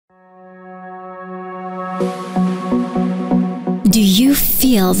Do you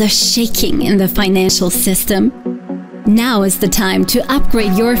feel the shaking in the financial system? Now is the time to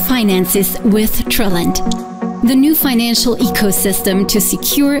upgrade your finances with TRILLANT, the new financial ecosystem to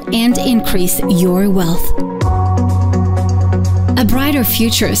secure and increase your wealth. A brighter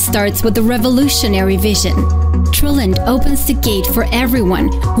future starts with a revolutionary vision. TRILLANT opens the gate for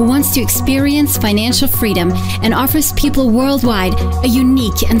everyone who wants to experience financial freedom and offers people worldwide a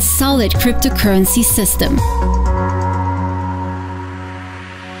unique and solid cryptocurrency system.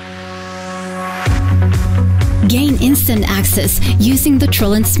 Gain instant access using the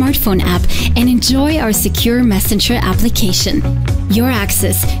TRILLANT smartphone app and enjoy our secure messenger application. Your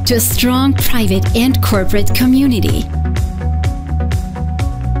access to a strong private and corporate community.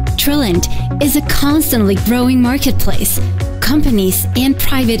 TRILLANT is a constantly growing marketplace. Companies and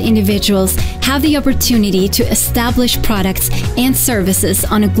private individuals have the opportunity to establish products and services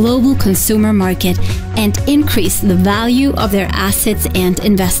on a global consumer market and increase the value of their assets and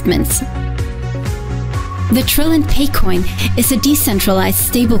investments. The TRILLANT Paycoin is a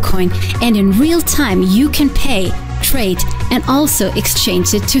decentralized stablecoin, and in real time you can pay, trade, and also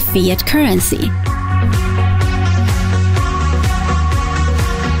exchange it to fiat currency.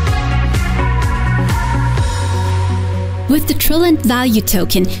 With the TRILLANT Value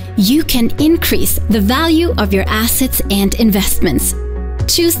Token, you can increase the value of your assets and investments.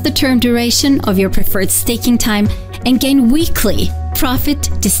 Choose the term duration of your preferred staking time and gain weekly profit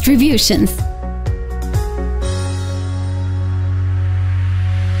distributions.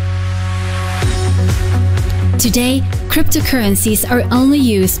 Today, cryptocurrencies are only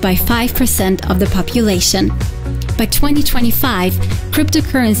used by 5% of the population. By 2025,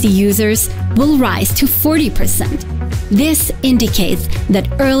 cryptocurrency users will rise to 40%. This indicates that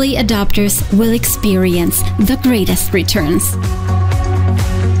early adopters will experience the greatest returns.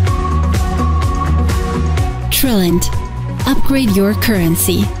 TRILLANT. Upgrade your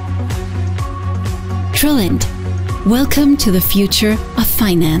currency. TRILLANT. Welcome to the future of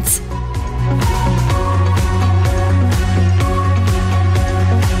finance.